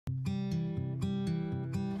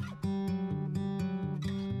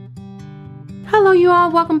Hello you all,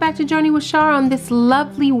 welcome back to Journey with Shar. On this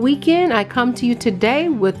lovely weekend, I come to you today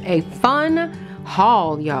with a fun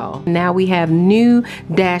haul, y'all. Now we have new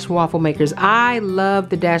Dash waffle makers. I love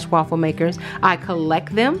the Dash waffle makers. I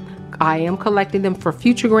collect them. I am collecting them for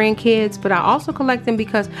future grandkids, but I also collect them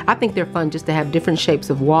because I think they're fun just to have different shapes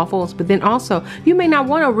of waffles. But then also, you may not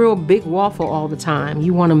want a real big waffle all the time.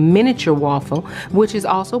 You want a miniature waffle, which is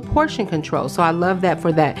also portion control. So I love that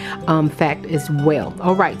for that fact as well.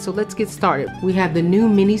 All right, so let's get started. We have the new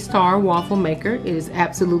Mini Star waffle maker. It is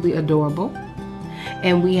absolutely adorable.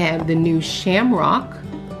 And we have the new Shamrock.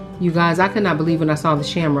 You guys, I could not believe when I saw the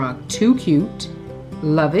Shamrock. Too cute.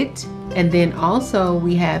 Love it. And then also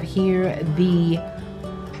we have here the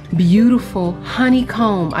beautiful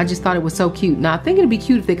Honeycomb. I just thought it was so cute. Now I think it'd be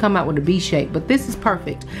cute if they come out with a B shape, but this is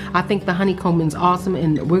perfect. I think the Honeycomb is awesome,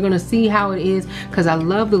 and we're gonna see how it is because I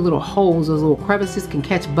love the little holes. Those little crevices can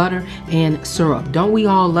catch butter and syrup. Don't we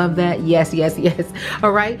all love that? Yes, yes, yes.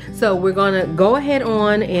 All right, so we're gonna go ahead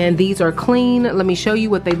on, and these are clean. Let me show you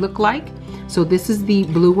what they look like. So this is the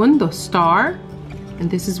blue one, the star,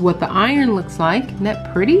 and this is what the iron looks like. Isn't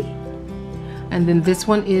that pretty? And then this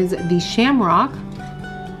one is the Shamrock,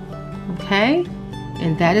 okay?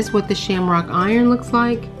 And that is what the Shamrock iron looks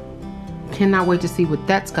like. Cannot wait to see what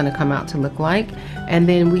that's gonna come out to look like. And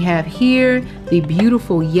then we have here the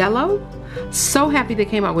beautiful yellow. So happy they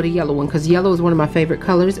came out with a yellow one because yellow is one of my favorite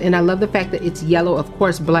colors, and I love the fact that it's yellow. Of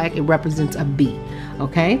course, black, it represents a B,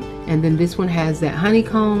 okay? And then this one has that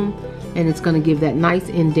honeycomb, and it's gonna give that nice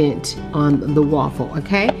indent on the waffle,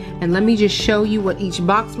 okay? And let me just show you what each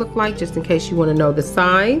box look like just in case you wanna know the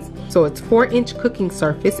size. So it's 4-inch cooking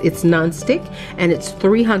surface, it's non-stick, and it's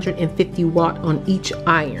 350 watt on each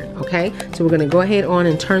iron, okay? So we're gonna go ahead on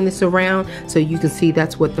and turn this around so you can see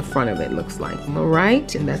that's what the front of it looks like. All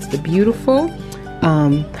right, and that's the beautiful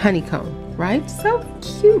honeycomb. Right? So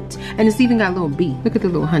cute. And it's even got a little bee. Look at the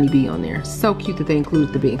little honey bee on there. So cute that they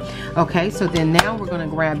included the bee. Okay, so then now we're going to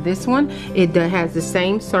grab this one. It has the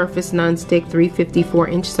same surface, non-stick,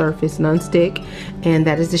 354-inch surface, non-stick. And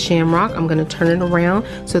that is the Shamrock. I'm going to turn it around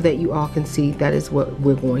so that you all can see that is what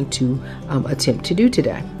we're going to attempt to do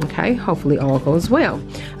today. Okay, hopefully all goes well.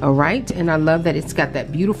 All right, and I love that it's got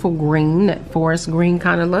that beautiful green, that forest green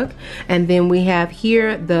kind of look. And then we have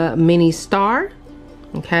here the Mini Star.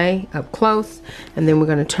 Okay, up close, and then we're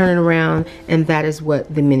going to turn it around, and that is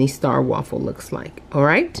what the Mini Star waffle looks like. All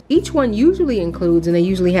right, each one usually includes, and they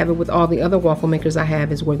usually have it with all the other waffle makers I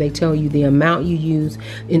have, is where they tell you the amount you use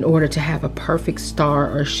in order to have a perfect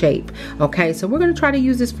star or shape. Okay, so we're going to try to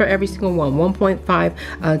use this for every single one.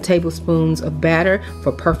 1.5 tablespoons of batter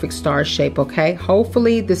for perfect star shape. Okay,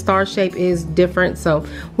 hopefully the star shape is different, so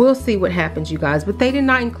we'll see what happens, you guys. But they did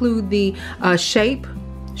not include the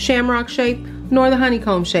Shamrock shape, nor the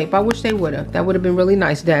honeycomb shape. I wish they would have. That would have been really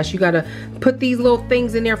nice, Dash. You gotta put these little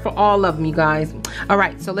things in there for all of them, you guys. All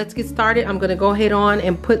right, so let's get started. I'm gonna go ahead on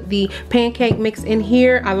and put the pancake mix in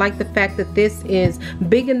here. I like the fact that this is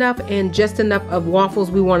big enough and just enough of waffles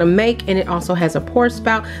we wanna make, and it also has a pour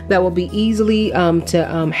spout that will be easily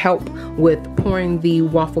to help with pouring the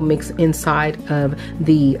waffle mix inside of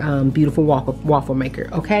the beautiful waffle maker,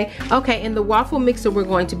 okay? Okay, and the waffle mixer we're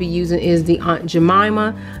going to be using is the Aunt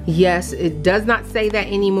Jemima. Yes, it does not say that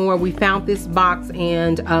anymore. We found this box,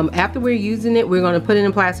 and after we're using it, we're going to put it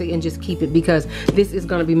in plastic and just keep it because this is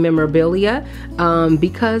going to be memorabilia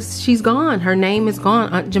because she's gone. Her name is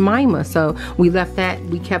gone, Aunt Jemima. So we left that,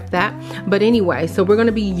 we kept that. But anyway, so we're going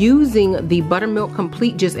to be using the buttermilk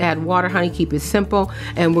complete. Just add water, honey, keep it simple,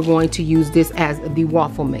 and we're going to use this as the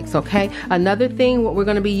waffle mix, okay? Another thing, what we're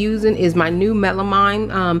going to be using is my new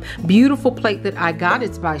melamine beautiful plate that I got.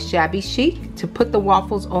 It's by Shabby Chic to put the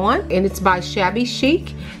waffles on, and it's by Shabby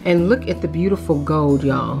Chic, and look at the beautiful gold,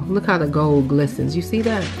 y'all. Look how the gold glistens. You see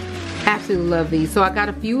that? Absolutely love these. So I got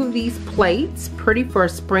a few of these plates, pretty for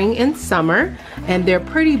spring and summer, and they're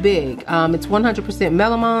pretty big. It's 100%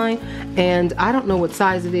 melamine, and I don't know what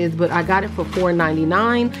size it is, but I got it for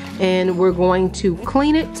 $4.99, and we're going to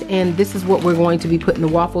clean it, and this is what we're going to be putting the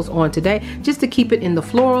waffles on today, just to keep it in the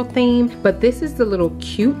floral theme. But this is the little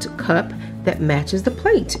cute cup that matches the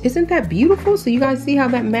plate. Isn't that beautiful? So you guys see how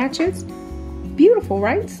that matches? Beautiful,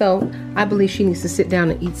 right? So I believe she needs to sit down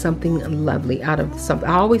and eat something lovely out of something.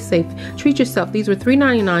 I always say treat yourself. These were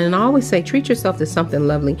 $3.99, and I always say treat yourself to something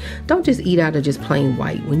lovely. Don't just eat out of just plain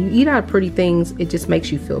white. When you eat out of pretty things, it just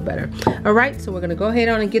makes you feel better. All right, so we're gonna go ahead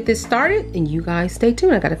on and get this started, and you guys stay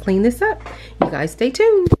tuned. I gotta clean this up. You guys stay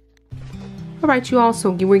tuned. All right, you all,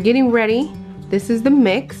 so we're getting ready. This is the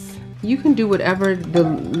mix. You can do whatever the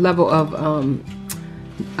level of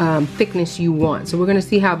thickness you want. So we're going to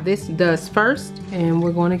see how this does first, and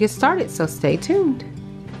we're going to get started, so stay tuned.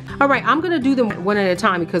 All right, I'm gonna do them one at a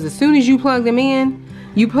time because as soon as you plug them in,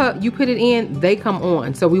 you put it in, they come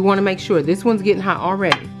on. So we wanna make sure this one's getting hot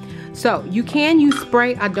already. So you can use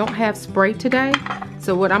spray. I don't have spray today.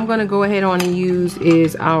 So what I'm gonna go ahead on and use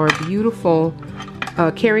is our beautiful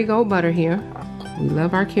Kerrygold butter here. We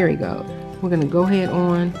love our Kerrygold. We're gonna go ahead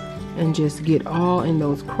on and just get all in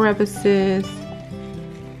those crevices.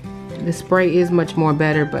 The spray is much more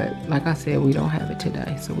better, but like I said, we don't have it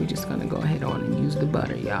today. So we're just gonna go ahead on and use the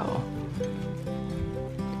butter, y'all.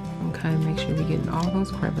 Okay, make sure we're getting all those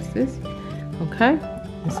crevices. Okay,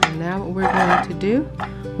 and so now what we're going to do,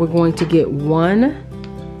 we're going to get 1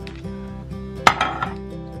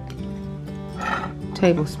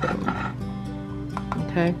 tablespoon.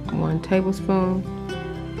 Okay, 1 tablespoon.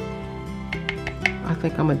 I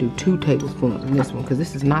think I'm gonna do 2 tablespoons in this one because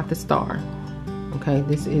this is not the star. Okay,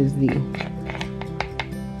 this is the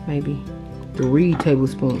maybe 3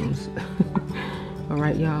 tablespoons. All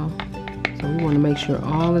right, y'all. So we want to make sure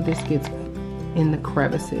all of this gets in the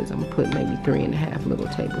crevices. I'm gonna put maybe 3.5 little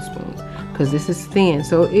tablespoons because this is thin.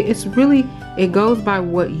 So it's really, it goes by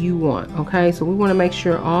what you want. Okay, so we want to make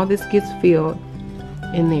sure all this gets filled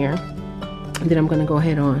in there. And then I'm gonna go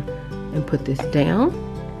ahead on and put this down.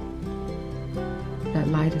 That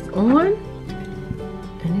light is on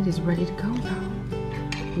and it is ready to go, y'all.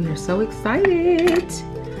 We are so excited.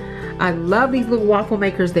 I love these little waffle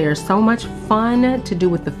makers. They are so much fun to do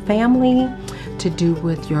with the family, to do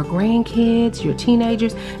with your grandkids, your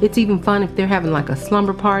teenagers. It's even fun if they're having like a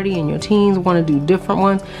slumber party and your teens want to do different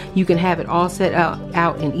ones. You can have it all set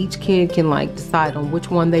out and each kid can like decide on which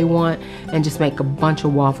one they want and just make a bunch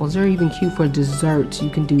of waffles. They're even cute for desserts. You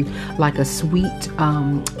can do like a sweet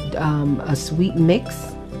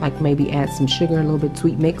mix, like maybe add some sugar, a little bit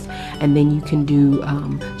sweet mix, and then you can do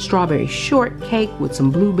strawberry shortcake with some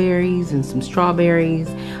blueberries and some strawberries.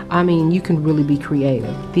 I mean, you can really be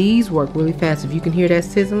creative. These work really fast. If you can hear that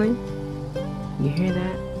sizzling, you hear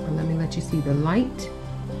that? Well, let me let you see the light,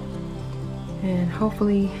 and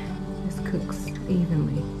hopefully this cooks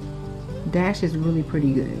evenly. Dash is really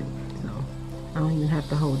pretty good, so I don't even have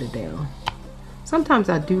to hold it down. Sometimes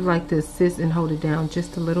I do like to assist and hold it down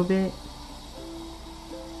just a little bit.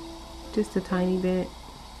 Just a tiny bit.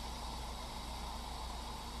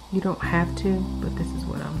 You don't have to, but this is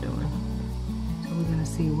what I'm doing. So we're gonna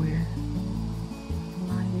see where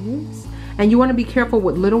the light is. And you wanna be careful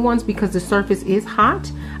with little ones because the surface is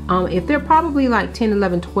hot. If they're probably like 10,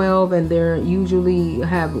 11, 12 and they're usually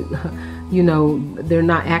have, you know, they're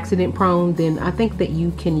not accident prone, then I think that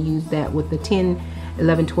you can use that with the 10,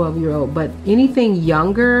 11, 12-year-old. But anything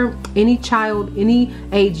younger, any child, any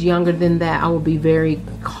age younger than that, I will be very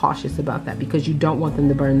cautious about that because you don't want them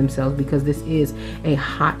to burn themselves because this is a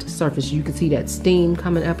hot surface. You can see that steam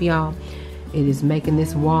coming up, y'all. It is making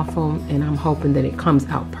this waffle and I'm hoping that it comes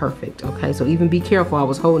out perfect. Okay, so even be careful. I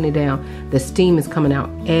was holding it down. The steam is coming out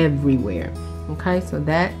everywhere. Okay, so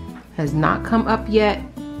that has not come up yet.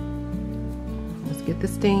 Let's get the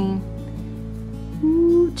steam.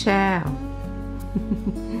 Ooh, child.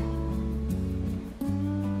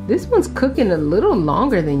 This one's cooking a little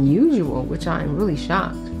longer than usual, which I am really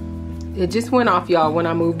shocked. It just went off, y'all, when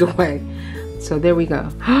I moved away. So there we go.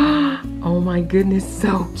 Oh my goodness,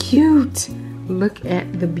 so cute. Look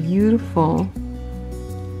at the beautiful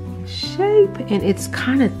shape, and it's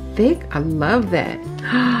kind of thick. I love that.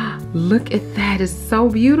 Look at that, it's so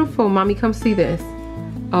beautiful. Mommy, come see this.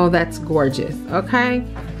 Oh, that's gorgeous. Okay,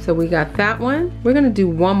 so we got that one. We're gonna do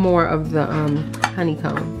one more of the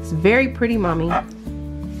honeycomb. It's very pretty, Mommy.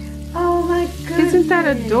 Oh my goodness. Isn't that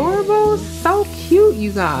adorable? So cute,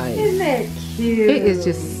 you guys. Isn't that cute? It is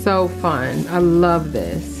just so fun. I love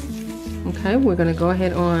this. Okay, we're gonna go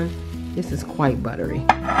ahead on. This is quite buttery.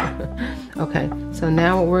 Okay, so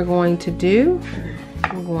now what we're going to do,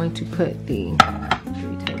 we're going to put the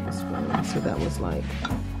 3 tablespoons. So that was like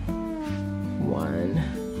 1.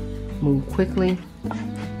 Move quickly.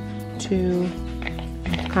 2.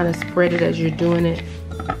 Kind of spread it as you're doing it.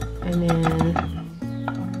 And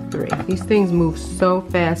then 3. These things move so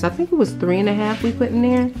fast. I think it was 3.5 we put in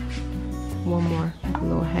there. One more, a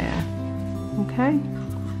little half. Okay,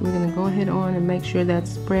 we're gonna go ahead on and make sure that's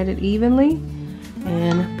spread it evenly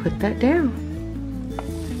and put that down.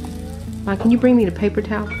 Can you bring me the paper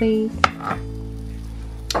towel, please?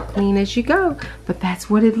 Clean as you go. But that's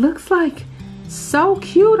what it looks like. So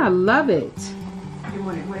cute, I love it. You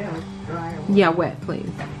want it wet or dry? Or yeah, wet, please.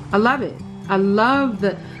 I love it. I love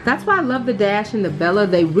that's why I love the Dash and the Bella.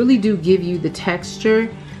 They really do give you the texture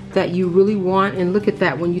that you really want. And look at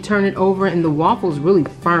that, when you turn it over and the waffle's really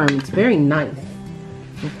firm. It's very nice.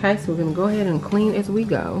 Okay, so we're gonna go ahead and clean as we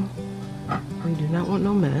go. We do not want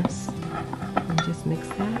no mess. And just mix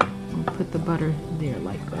that and put the butter there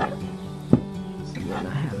like that. So we're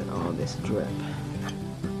not having all this drip.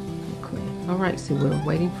 Okay. All right, so we're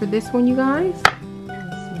waiting for this one, you guys.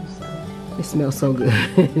 It smells so good.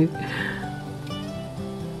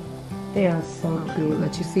 They are so Okay, cute. we'll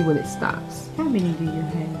let you see when it stops. How many do you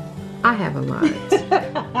have? I have a lot.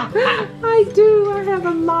 I do. I have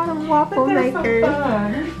a lot of waffle makers. So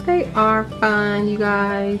fun. They are fun, you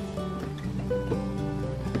guys.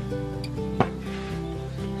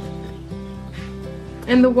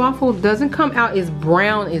 And the waffle doesn't come out as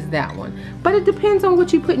brown as that one. But it depends on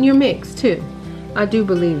what you put in your mix too. I do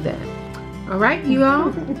believe that. All right, you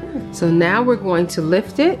all. So now we're going to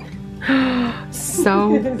lift it.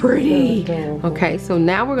 So pretty. Okay, so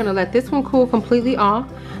now we're gonna let this one cool completely off.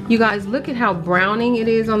 You guys, look at how browning it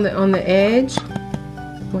is on the edge.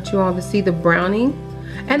 I want you all to see the browning.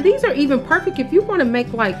 And these are even perfect if you want to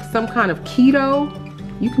make like some kind of keto.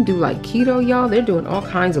 You can do like keto, y'all. They're doing all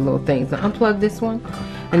kinds of little things. Now unplug this one.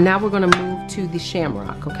 And now we're gonna move to the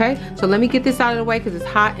Shamrock, okay? So let me get this out of the way because it's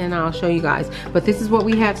hot and I'll show you guys. But this is what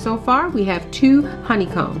we have so far. We have 2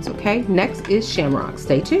 honeycombs, okay? Next is Shamrock.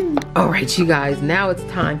 Stay tuned. All right, you guys, now it's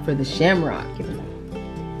time for the Shamrock.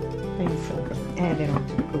 Add it on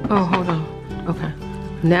to the cookies. Oh, hold on. Okay.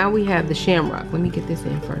 Now we have the Shamrock. Let me get this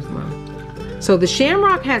in first, Mom. So the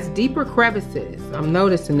Shamrock has deeper crevices. I'm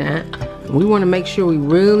noticing that. We want to make sure we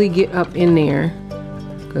really get up in there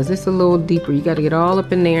because it's a little deeper. You got to get all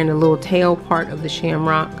up in there in the little tail part of the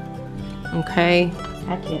Shamrock. Okay.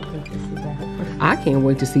 I can't wait to see that. I can't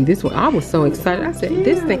wait to see this one. I was so excited. I said,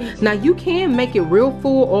 this thing. Now you can make it real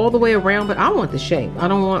full all the way around, but I want the shape. I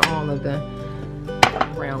don't want all of the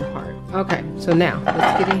round part. Okay, so now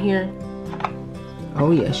let's get in here.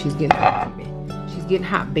 Oh yeah, she's getting hot, baby. She's getting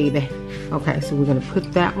hot, baby. Okay, so we're gonna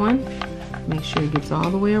put that one. Make sure it gets all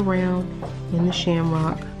the way around in the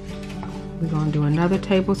Shamrock. We're gonna do another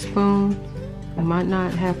tablespoon. We might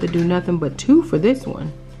not have to do nothing but 2 for this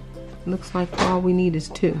one. Looks like all we need is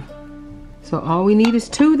 2. So all we need is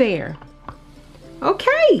 2 there.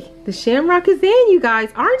 Okay, the Shamrock is in, you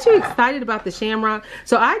guys. Aren't you excited about the Shamrock?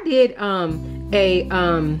 So I did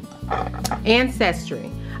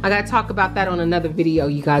Ancestry. I gotta talk about that on another video,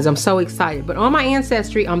 you guys. I'm so excited. But on my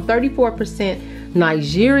Ancestry, I'm 34%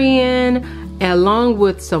 Nigerian, along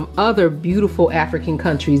with some other beautiful African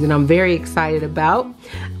countries that I'm very excited about.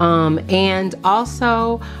 And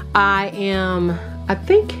also, I am, I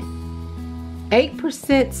think,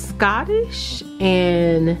 8% Scottish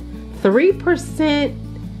and 3%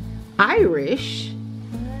 Irish,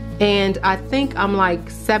 and I think I'm like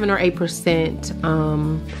 7 or 8%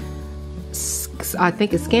 I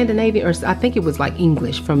think it's Scandinavian, or I think it was like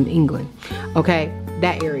English from England. Okay,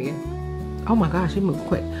 that area. Oh my gosh, it moved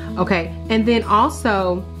quick. Okay, and then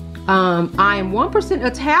also I am 1%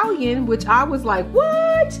 Italian, which I was like,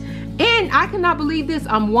 what? And I cannot believe this,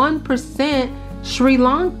 I'm 1% Sri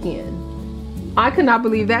Lankan. I could not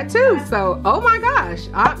believe that too. So, oh my gosh,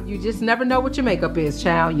 you just never know what your makeup is,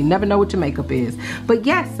 child. You never know what your makeup is. But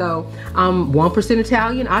yes, so I'm 1%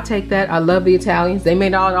 Italian. I take that. I love the Italians. They may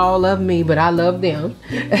not all love me, but I love them.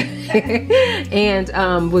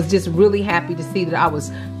 And was just really happy to see that I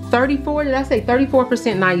was 34, did I say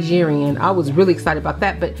 34% Nigerian? I was really excited about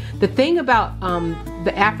that. But the thing about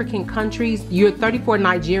the African countries, you're 34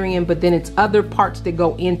 Nigerian, but then it's other parts that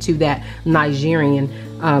go into that Nigerian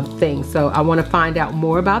thing. So I want to find out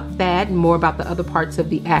more about that and more about the other parts of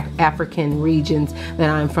the African regions that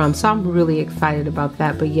I'm from. So I'm really excited about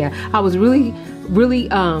that. But yeah, I was really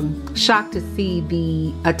shocked to see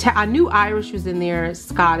the I knew Irish was in there,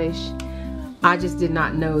 Scottish. I just did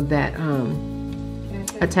not know that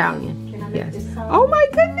Italian. Yes. Oh my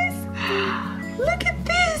goodness. Look at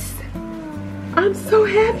this. I'm so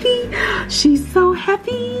happy. She's so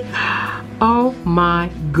happy. Oh my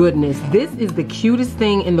goodness. This is the cutest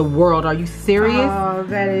thing in the world. Are you serious? Oh,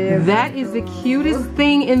 that is. That is the cutest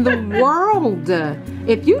thing in the world.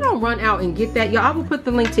 If you don't run out and get that, y'all, I will put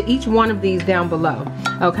the link to each one of these down below.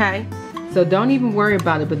 Okay? So don't even worry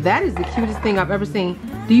about it. But that is the cutest thing I've ever seen.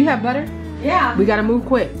 Do you have butter? Yeah. We gotta move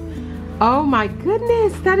quick. Oh my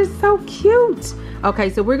goodness, that is so cute.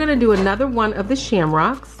 Okay, so we're gonna do another one of the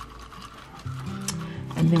Shamrocks.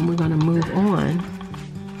 And then we're gonna move on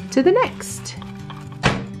to the next.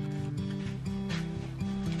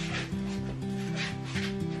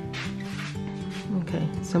 Okay,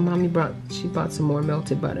 so mommy brought some more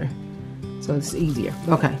melted butter. So it's easier.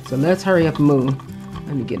 Okay, so let's hurry up and move.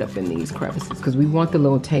 Let me get up in these crevices because we want the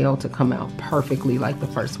little tail to come out perfectly like the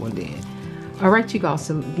first one did. All right, you guys,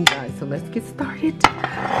 so let's get started.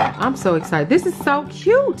 I'm so excited. This is so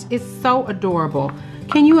cute. It's so adorable.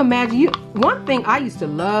 Can you imagine? One thing I used to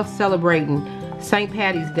love celebrating St.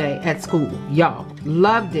 Patty's Day at school. Y'all,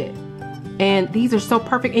 loved it. And these are so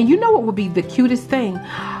perfect. And you know what would be the cutest thing?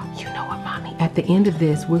 You know what, Mommy? At the end of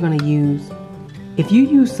this, we're gonna use, if you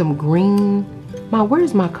use some green,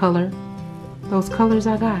 where's my color? Those colors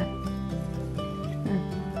I got.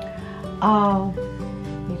 Oh,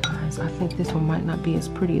 You guys, I think this one might not be as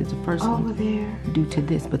pretty as the first over one there. due to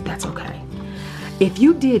this, but that's okay. If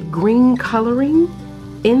you did green coloring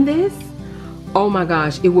in this, oh my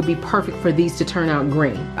gosh, it would be perfect for these to turn out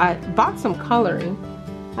green. I bought some coloring.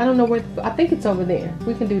 I don't know where, I think it's over there.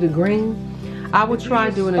 We can do the green. I will try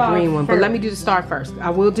doing a green one, but let me do the star first.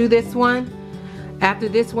 I will do this one. After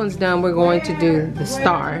this one's done, we're going to do the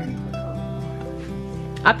star.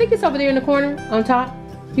 I think it's over there in the corner on top.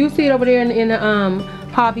 You'll see it over there in the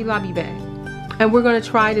Hobby Lobby bag. And we're gonna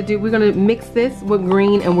try to do, we're gonna mix this with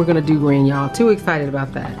green and we're gonna do green, y'all. Too excited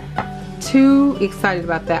about that. Too excited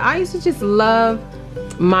about that. I used to just love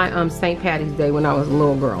my St. Patty's Day when I was a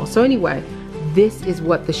little girl. So anyway, this is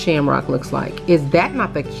what the Shamrock looks like. Is that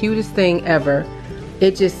not the cutest thing ever?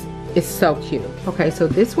 It just is so cute. Okay, so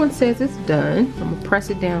this one says it's done. I'm gonna press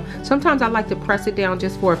it down. Sometimes I like to press it down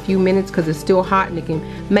just for a few minutes because it's still hot and it can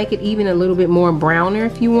make it even a little bit more browner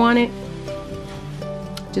if you want it.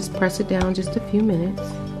 Just press it down just a few minutes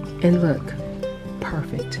and look,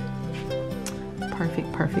 perfect. Perfect,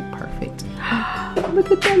 perfect, perfect.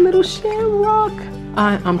 Look at that little shamrock.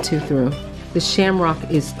 I'm too through. The shamrock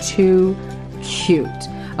is too cute.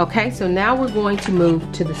 Okay, so now we're going to move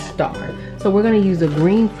to the star. So we're going to use a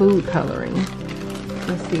green food coloring.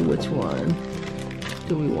 Let's see which one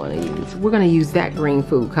do we want to use. We're going to use that green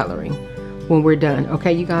food coloring when we're done.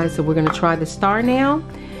 Okay, you guys, so we're going to try the star now.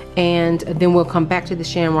 And then we'll come back to the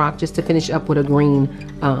shamrock just to finish up with a green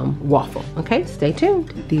waffle. Okay, stay tuned.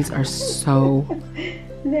 These are so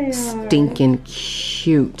stinking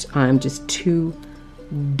cute. I'm just too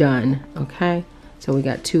done. Okay, so we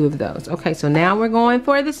got 2 of those. Okay, so now we're going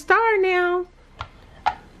for the star now.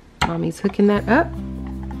 Mommy's hooking that up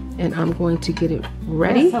and I'm going to get it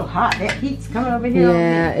ready. It's so hot. That heat's coming over here.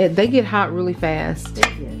 Yeah, they get hot really fast. They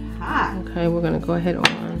get hot. Okay, we're gonna go ahead on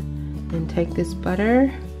and take this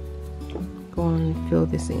butter. Go on and fill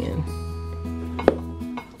this in.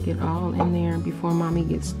 Get all in there before Mommy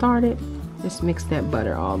gets started. Just mix that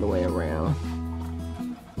butter all the way around.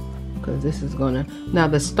 Because this is gonna, now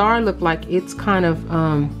the star look like it's kind of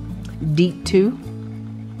deep too.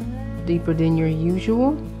 Deeper than your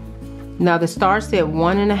usual. Now the star said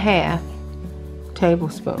 1.5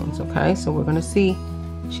 tablespoons, okay? So we're gonna see,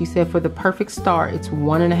 she said for the perfect star, it's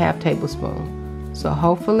 1.5 tablespoons. So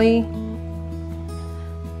hopefully,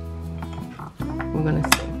 we're gonna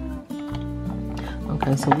see.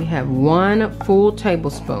 Okay, so we have 1 full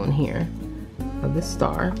tablespoon here of the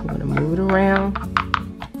star. We're gonna move it around.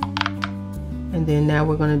 And then now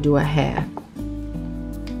we're gonna do 1/2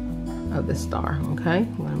 of the star, okay?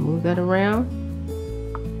 We're gonna move that around.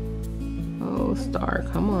 Oh, star,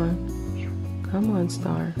 come on. Come on,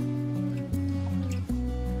 star.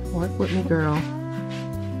 Work with me, girl.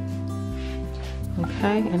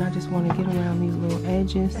 Okay, and I just wanna get around these little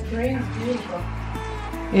edges. The green's beautiful.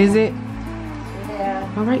 Is it? Yeah.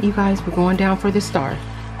 All right, you guys, we're going down for the star.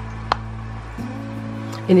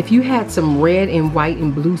 And if you had some red and white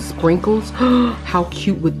and blue sprinkles, how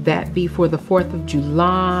cute would that be for the 4th of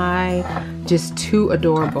July? Just too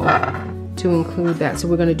adorable to include that. So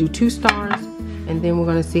we're gonna do 2 stars and then we're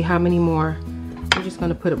gonna see how many more. We're just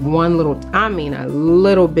gonna put one little, I mean a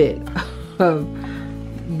little bit of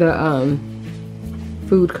the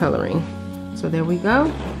food coloring. So there we go.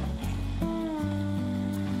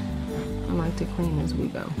 I like to clean as we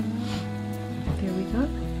go. There we go.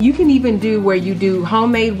 You can even do where you do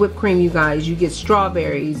homemade whipped cream, you guys. You get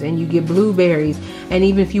strawberries and you get blueberries, and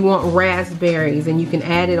even if you want raspberries, and you can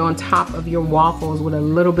add it on top of your waffles with a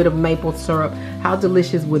little bit of maple syrup. How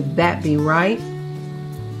delicious would that be, right?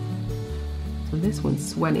 So this one's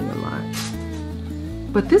sweating a lot.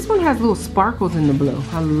 But this one has little sparkles in the blue.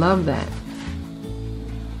 I love that.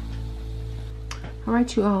 All right,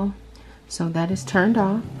 you all. So that is turned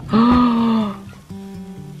off.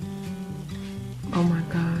 Oh my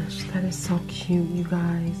gosh, that is so cute, you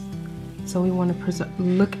guys. So we want to preserve,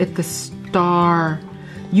 look at the star.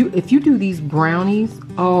 If you do these brownies,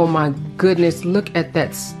 oh my goodness, look at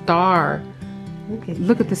that star.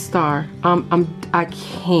 Look at the star. I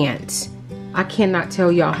cannot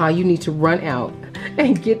tell y'all how you need to run out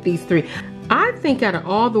and get these 3. I think out of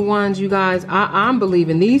all the ones, you guys, I'm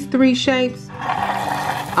believing these 3 shapes.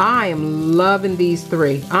 I am loving these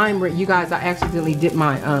 3. You guys, I accidentally dipped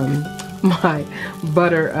my my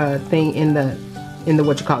butter thing in the in the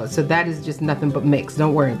whatchamacallit. So that is just nothing but mix.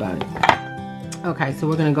 Don't worry about it. Okay, so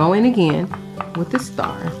we're gonna go in again with the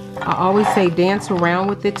star. I always say dance around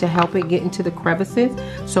with it to help it get into the crevices.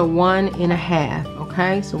 So 1 1/2,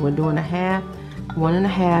 okay? So we're doing 1/2, 1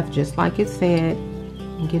 1/2, just like it said.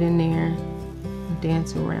 And get in there and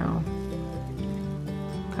dance around.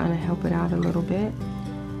 Kind of help it out a little bit.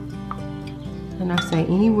 And I say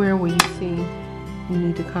anywhere where you see you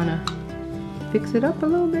need to kind of fix it up a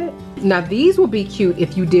little bit. Now these will be cute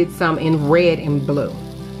if you did some in red and blue.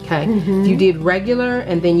 Okay, if you did regular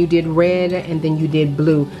and then you did red and then you did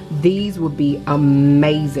blue, these would be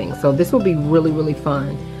amazing. So this will be really, really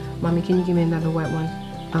fun. Mommy, can you give me another wet one?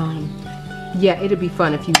 Yeah, it'd be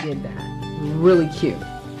fun if you did that. Really cute.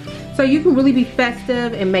 So you can really be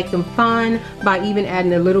festive and make them fun by even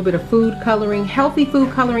adding a little bit of food coloring, healthy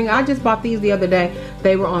food coloring. I just bought these the other day.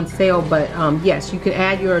 They were on sale, but yes, you can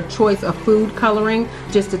add your choice of food coloring,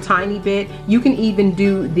 just a tiny bit. You can even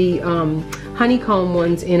do the honeycomb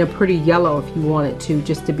ones in a pretty yellow if you wanted to,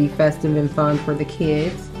 just to be festive and fun for the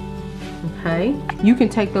kids. Okay, you can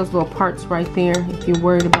take those little parts right there if you're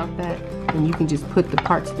worried about that, and you can just put the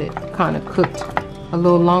parts that kind of cooked a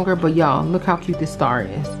little longer. But y'all, look how cute this star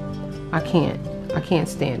is. I can't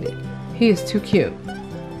stand it. He is too cute.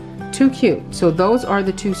 Too cute. So those are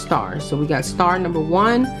the 2 stars. So we got star number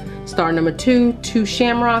 1, star number 2, 2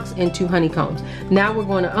 shamrocks, and 2 honeycombs. Now we're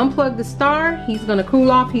going to unplug the star. He's going to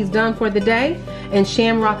cool off. He's done for the day. And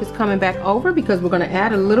Shamrock is coming back over because we're going to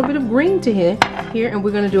add a little bit of green to here, and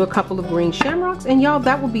we're going to do a couple of green shamrocks. And y'all,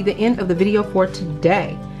 that will be the end of the video for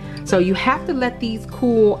today. So you have to let these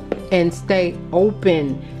cool and stay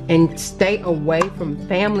open and stay away from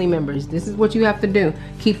family members. This is what you have to do.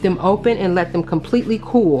 Keep them open and let them completely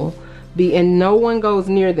cool. And no one goes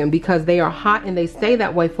near them because they are hot and they stay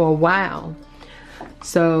that way for a while.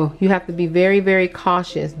 So you have to be very, very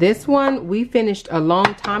cautious. This one we finished a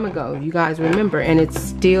long time ago, you guys remember, and it's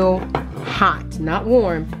still hot, not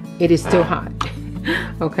warm. It is still hot.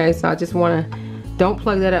 Okay, so I just want to, don't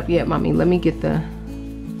plug that up yet, Mommy. Let me get the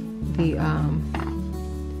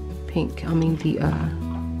pink,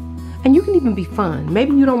 and you can even be fun.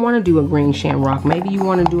 Maybe you don't want to do a green shamrock. Maybe you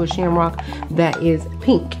want to do a shamrock that is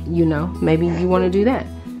pink, you know. Maybe you want to do that.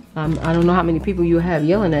 I don't know how many people you have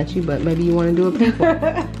yelling at you, but maybe you want to do a pink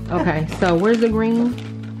one. Okay, so where's the green?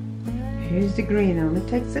 Here's the green. Only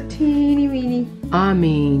takes a teeny weeny. I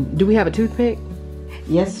mean, do we have a toothpick?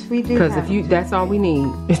 Yes, we do. Because if you, that's all we need.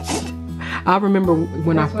 I remember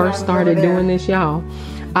when I first started doing this, y'all,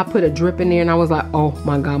 I put a drip in there and I was like, oh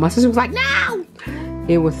my God. My sister was like, no!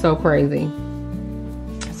 It was so crazy.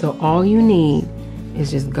 So all you need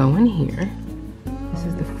is just go in here. This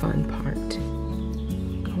is the fun part.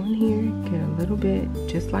 Go in here, get a little bit,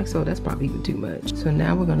 just like so. That's probably even too much. So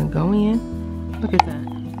now we're gonna go in. Look at that.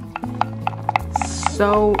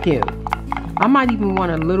 So cute. I might even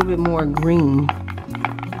want a little bit more green.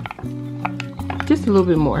 Just a little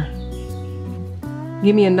bit more.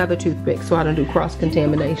 Give me another toothpick so I don't do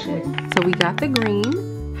cross-contamination. So we got the green.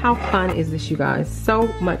 How fun is this, you guys? So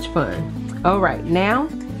much fun. All right, now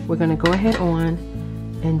we're gonna go ahead on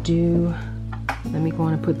and do, let me go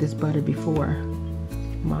on and put this butter before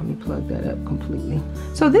Mommy plug that up completely.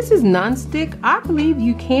 So this is non-stick. I believe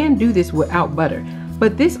you can do this without butter.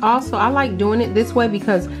 But this also, I like doing it this way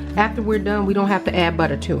because after we're done, we don't have to add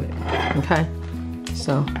butter to it, okay?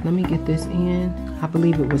 So let me get this in. I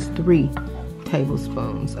believe it was 3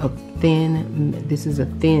 tablespoons of thin, this is a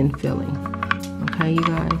thin filling. Okay, you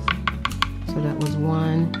guys, so that was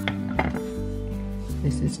 1,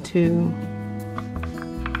 this is 2,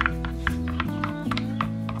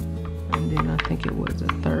 and then I think it was a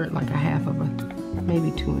third, like a half of a,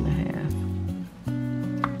 maybe 2 1/2.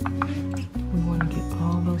 We want to get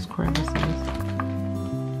all those crevices.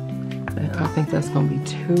 I think that's gonna be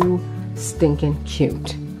too stinking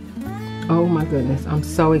cute. Oh my goodness, I'm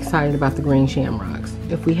so excited about the green shamrocks.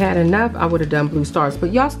 If we had enough, I would have done blue stars,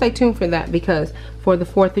 but y'all stay tuned for that because for the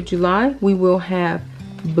 4th of July, we will have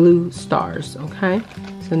blue stars, okay?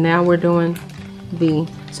 So now we're doing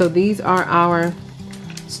so these are our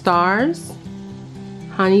stars,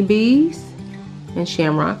 honeybees, and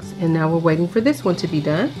shamrocks, and now we're waiting for this one to be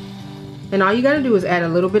done. And all you gotta do is add a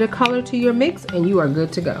little bit of color to your mix and you are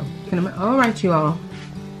good to go. All right, you all.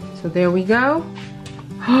 So there we go.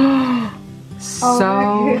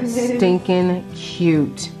 So stinking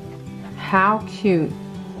cute. How cute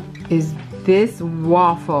is this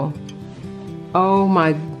waffle? Oh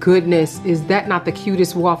my goodness, is that not the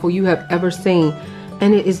cutest waffle you have ever seen?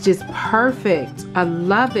 And it is just perfect. I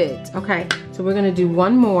love it. Okay, so we're gonna do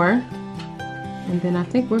one more and then I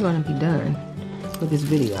think we're gonna be done with this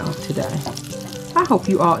video today. I hope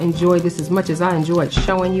you all enjoyed this as much as I enjoyed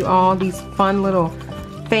showing you all these fun little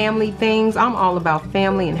family things. I'm all about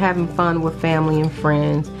family and having fun with family and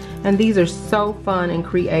friends. And these are so fun and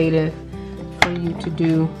creative for you to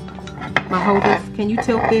do. My holders, can you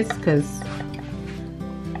tilt this? Because,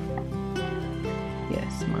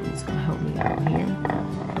 yes, Mommy's gonna help me out here.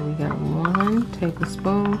 So we got 1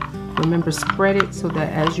 tablespoon. Remember, spread it so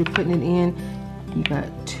that as you're putting it in, you got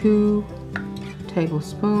 2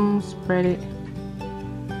 tablespoons. Spread it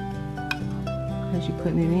as you're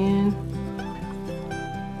putting it in.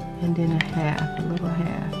 And then a half, a little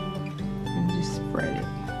half. And just spread it.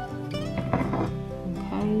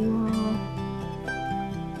 Okay, you all.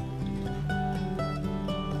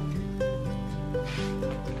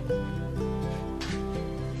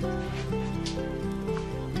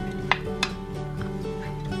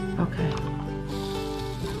 Okay.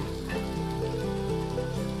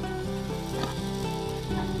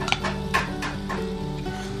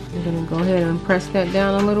 I'm gonna go ahead and press that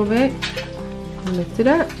down a little bit and lift it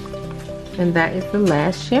up. And that is the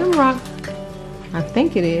last Shamrock. I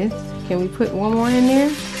think it is. Can we put one more in there?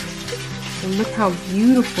 And look how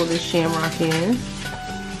beautiful this Shamrock is.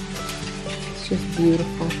 It's just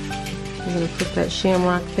beautiful. I'm gonna put that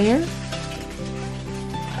Shamrock there.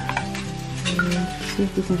 See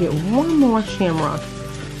if we can get one more Shamrock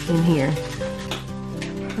in here.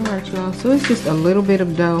 Alright, y'all, so it's just a little bit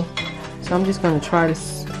of dough. So I'm just going to try to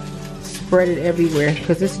spread it everywhere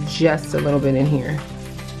because it's just a little bit in here.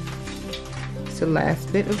 It's the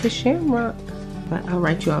last bit of the Shamrock. But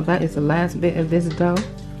alright, y'all, that is the last bit of this dough.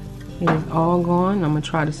 It is all gone. I'm going to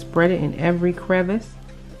try to spread it in every crevice,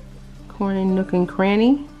 corner, nook, and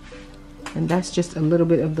cranny. And that's just a little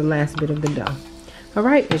bit of the last bit of the dough.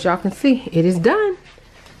 Alright, as y'all can see, it is done.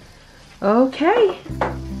 Okay.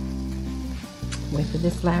 Wait for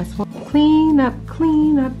this last one. Clean up,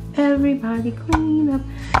 everybody clean up.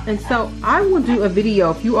 And so I will do a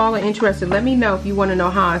video if you all are interested. Let me know if you want to know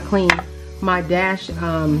how I clean my dash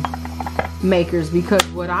makers, because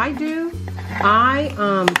what I do, I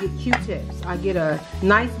get Q-tips. I get a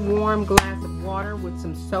nice warm glass of water with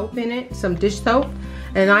some soap in it, some dish soap,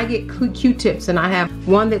 and I get Q-tips, and I have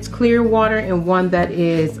one that's clear water and one that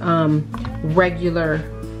is regular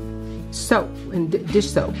soap and dish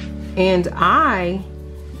soap, and I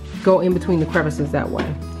go in between the crevices that way.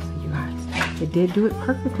 So you guys, it did do it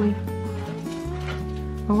perfectly.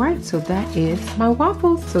 Alright, so that is my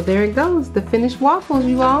waffles. So there it goes, the finished waffles,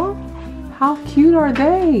 you all. How cute are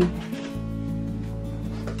they?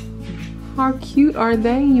 How cute are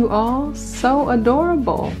they, you all? So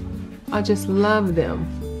adorable. I just love them.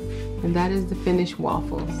 And that is the finished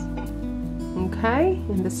waffles. Okay,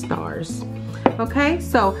 and the stars. Okay,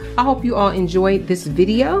 so I hope you all enjoyed this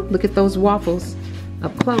video. Look at those waffles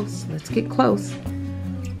up close. Let's get close.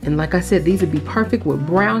 And like I said, these would be perfect with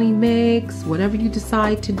brownie mix, whatever you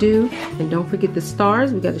decide to do. And don't forget the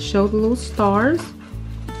stars. We got to show the little stars.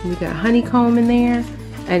 We got honeycomb in there,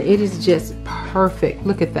 and it is just perfect.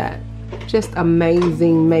 Look at that. Just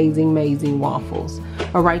amazing, amazing, amazing waffles.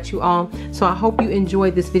 All right, you all. So I hope you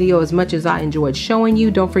enjoyed this video as much as I enjoyed showing you.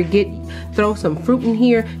 Don't forget, throw some fruit in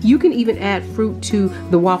here. You can even add fruit to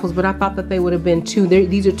the waffles, but I thought that they would have been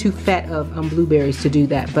these are too fat of blueberries to do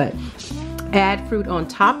that. But add fruit on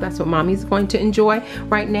top. That's what Mommy's going to enjoy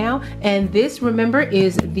right now. And this, remember,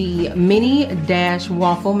 is the mini dash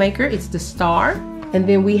waffle maker. It's the star. And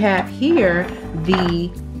then we have here the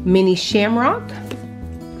mini Shamrock.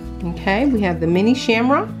 Okay, we have the mini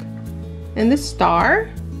Shamrock and the star.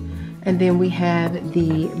 And then we have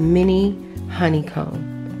the mini Honeycomb.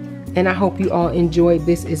 And I hope you all enjoyed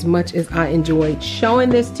this as much as I enjoyed showing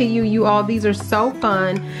this to you. You all, these are so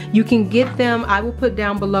fun. You can get them. I will put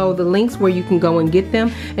down below the links where you can go and get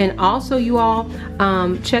them. And also, you all,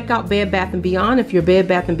 check out Bed Bath & Beyond. If you're Bed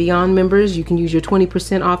Bath & Beyond members, you can use your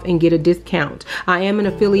 20% off and get a discount. I am an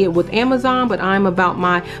affiliate with Amazon, but I'm about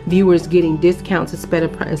my viewers getting discounts instead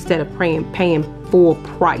of paying full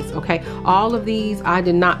price. Okay, all of these I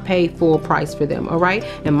did not pay full price for them. All right,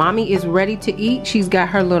 and Mommy is ready to eat. She's got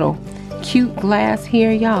her little cute glass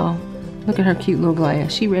here, y'all. Look at her cute little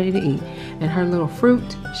glass. She ready to eat. And her little fruit.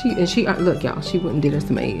 She look, y'all, she went and did her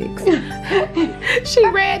some eggs. She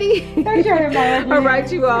ready. All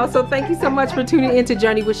right, you all. So thank you so much for tuning in to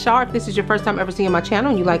Journey with Shar. If this is your first time ever seeing my channel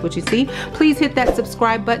and you like what you see, please hit that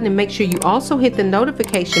subscribe button and make sure you also hit the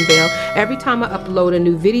notification bell. Every time I upload a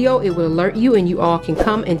new video, it will alert you and you all can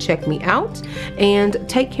come and check me out. And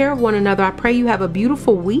take care of one another. I pray you have a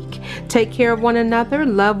beautiful week. Take care of one another,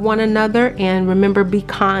 love one another, and remember, be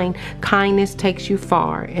kind. Kindness takes you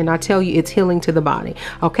far. And I tell you, it's healing to the body.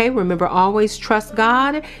 Okay, remember, always trust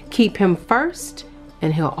God, keep Him first,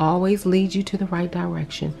 and he'll always lead you to the right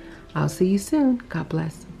direction. I'll see you soon. God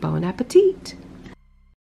bless. Bon appetit.